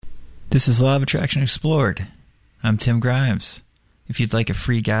This is Law of Attraction Explored. I'm Tim Grimes. If you'd like a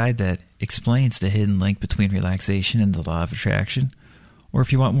free guide that explains the hidden link between relaxation and the Law of Attraction, or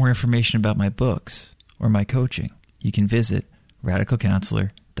if you want more information about my books or my coaching, you can visit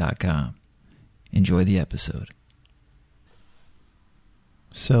RadicalCounselor.com. Enjoy the episode.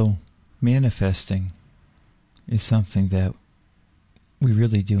 So, manifesting is something that we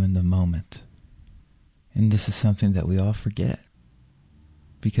really do in the moment. And this is something that we all forget.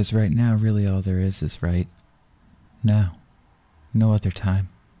 Because right now, really all there is right now. No other time.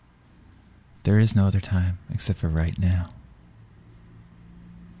 There is no other time except for right now.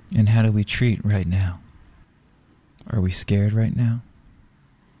 And how do we treat right now? Are we scared right now?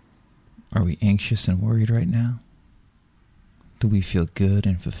 Are we anxious and worried right now? Do we feel good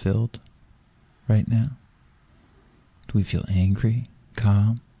and fulfilled right now? Do we feel angry,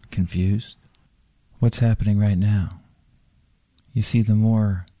 calm, confused? What's happening right now? You see, the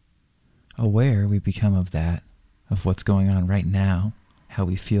more aware we become of that, of what's going on right now, how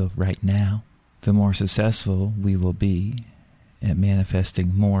we feel right now, the more successful we will be at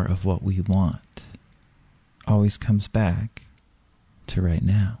manifesting more of what we want. Always comes back to right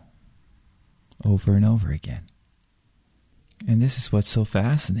now, over and over again. And this is what's so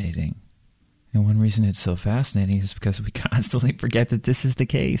fascinating. And one reason it's so fascinating is because we constantly forget that this is the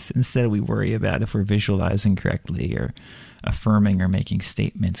case. Instead, we worry about if we're visualizing correctly or affirming or making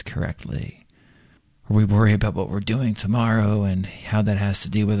statements correctly. Or we worry about what we're doing tomorrow and how that has to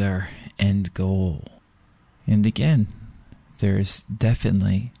do with our end goal. And again, there's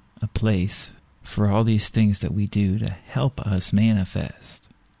definitely a place for all these things that we do to help us manifest.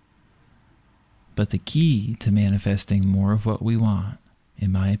 But the key to manifesting more of what we want,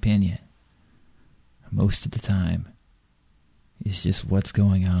 in my opinion, most of the time, is just what's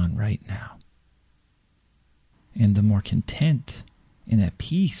going on right now. And the more content and at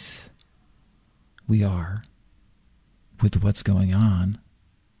peace we are with what's going on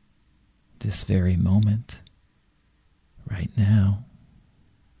this very moment, right now,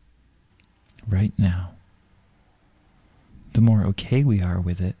 the more okay we are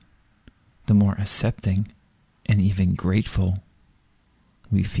with it, the more accepting and even grateful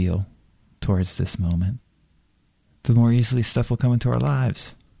we feel towards this moment, the more easily stuff will come into our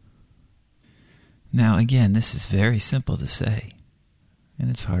lives. Now, again, this is very simple to say, and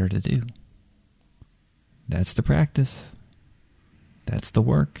it's harder to do. That's the practice. That's the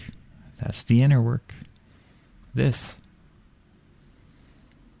work. That's the inner work. It's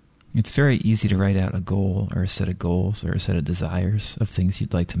very easy to write out a goal or a set of goals or a set of desires of things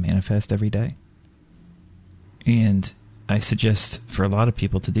you'd like to manifest every day. And I suggest for a lot of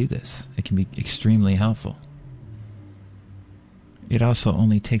people to do this. It can be extremely helpful. It also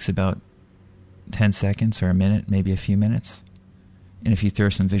only takes about 10 seconds or a minute, maybe a few minutes. And if you throw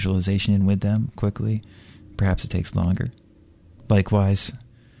some visualization in with them quickly, perhaps it takes longer. Likewise,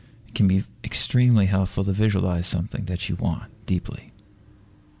 it can be extremely helpful to visualize something that you want deeply.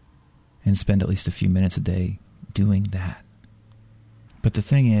 And spend at least a few minutes a day doing that. But the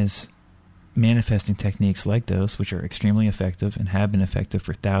thing is, manifesting techniques like those, which are extremely effective and have been effective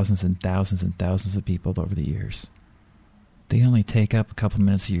for thousands and thousands and thousands of people over the years, they only take up a couple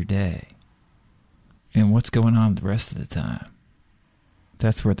minutes of your day. And what's going on the rest of the time?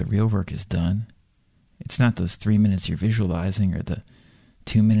 That's where the real work is done. It's not those 3 minutes you're visualizing or the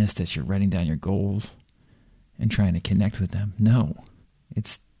 2 minutes that you're writing down your goals and trying to connect with them. No,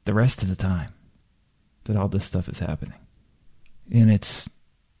 it's the rest of the time that all this stuff is happening. And it's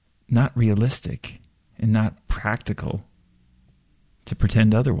not realistic and not practical to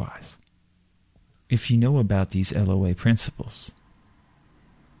pretend otherwise. If you know about these LOA principles,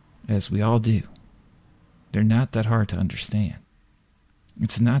 as we all do, they're not that hard to understand.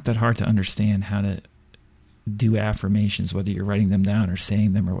 It's not that hard to understand how to do affirmations, whether you're writing them down or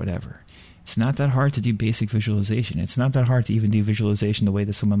saying them or whatever. It's not that hard to do basic visualization. It's not that hard to even do visualization the way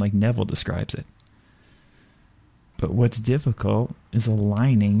that someone like Neville describes it. But what's difficult is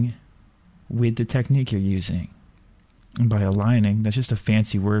aligning with the technique you're using. And by aligning, that's just a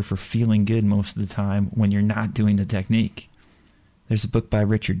fancy word for feeling good most of the time when you're not doing the technique. There's a book by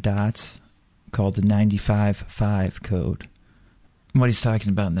Richard Dotz called the 95-5 Code. And what he's talking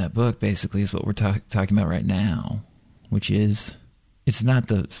about in that book basically is what we're talking about right now, which is it's not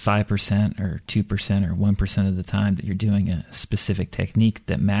the 5% or 2% or 1% of the time that you're doing a specific technique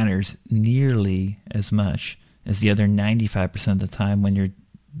that matters nearly as much as the other 95% of the time when you're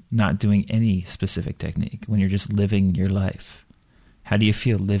not doing any specific technique, when you're just living your life. How do you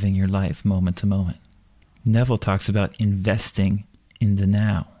feel living your life moment to moment? Neville talks about investing in the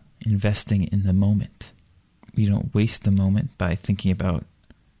now, investing in the moment. You don't waste the moment by thinking about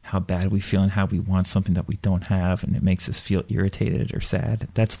how bad we feel and how we want something that we don't have, and it makes us feel irritated or sad,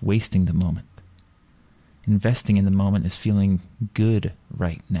 that's wasting the moment. Investing in the moment is feeling good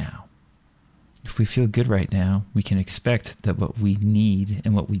right now. If we feel good right now, we can expect that what we need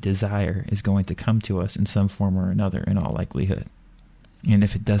and what we desire is going to come to us in some form or another, in all likelihood. And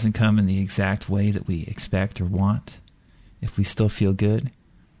if it doesn't come in the exact way that we expect or want, if we still feel good,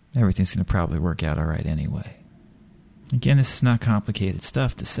 everything's going to probably work out all right anyway. Again, this is not complicated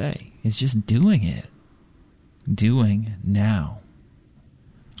stuff to say. It's just doing it. Doing now.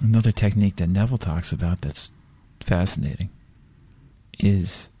 Another technique that Neville talks about that's fascinating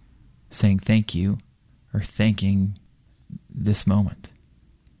is saying thank you or thanking this moment.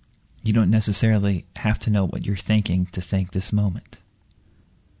 You don't necessarily have to know what you're thinking to thank this moment.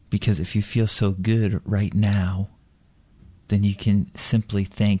 Because if you feel so good right now, then you can simply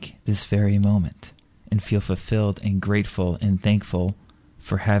thank this very moment and feel fulfilled and grateful and thankful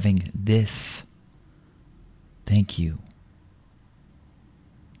for having this. Thank you.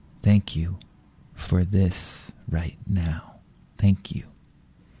 Thank you for this right now. Thank you.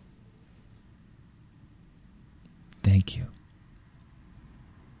 Thank you.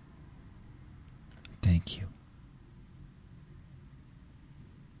 Thank you.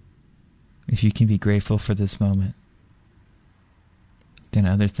 If you can be grateful for this moment, then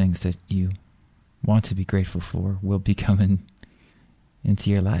other things that you want to be grateful for will be coming into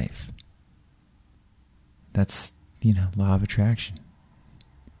your life. That's, law of attraction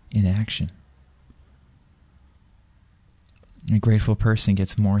in action. A grateful person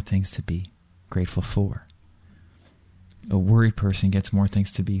gets more things to be grateful for. A worried person gets more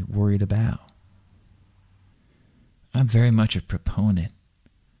things to be worried about. I'm very much a proponent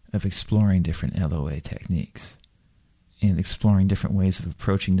of exploring different LOA techniques and exploring different ways of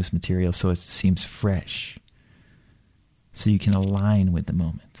approaching this material so it seems fresh, so you can align with the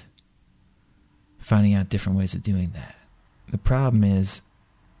moment. Finding out different ways of doing that. The problem is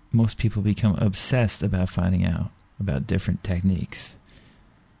most people become obsessed about finding out about different techniques,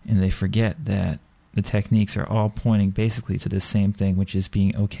 and they forget that the techniques are all pointing basically to the same thing, which is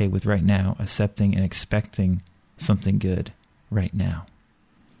being okay with right now, accepting and expecting something good right now,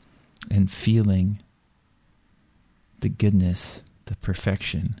 and feeling the goodness, the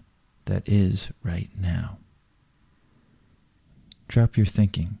perfection that is right now. Drop your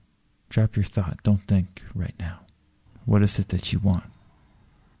thinking. Drop your thought. Don't think right now. What is it that you want?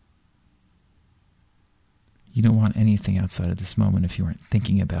 You don't want anything outside of this moment if you aren't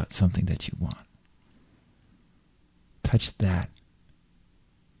thinking about something that you want. Touch that.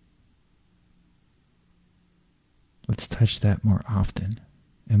 Let's touch that more often,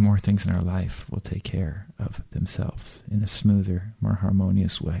 and more things in our life will take care of themselves in a smoother, more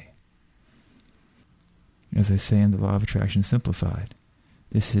harmonious way. As I say in the Law of Attraction Simplified,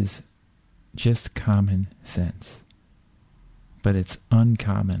 this is just common sense. But it's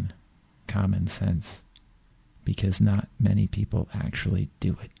uncommon common sense, because not many people actually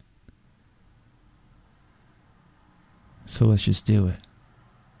do it. So let's just do it.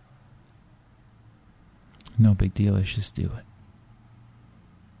 No big deal, let's just do it.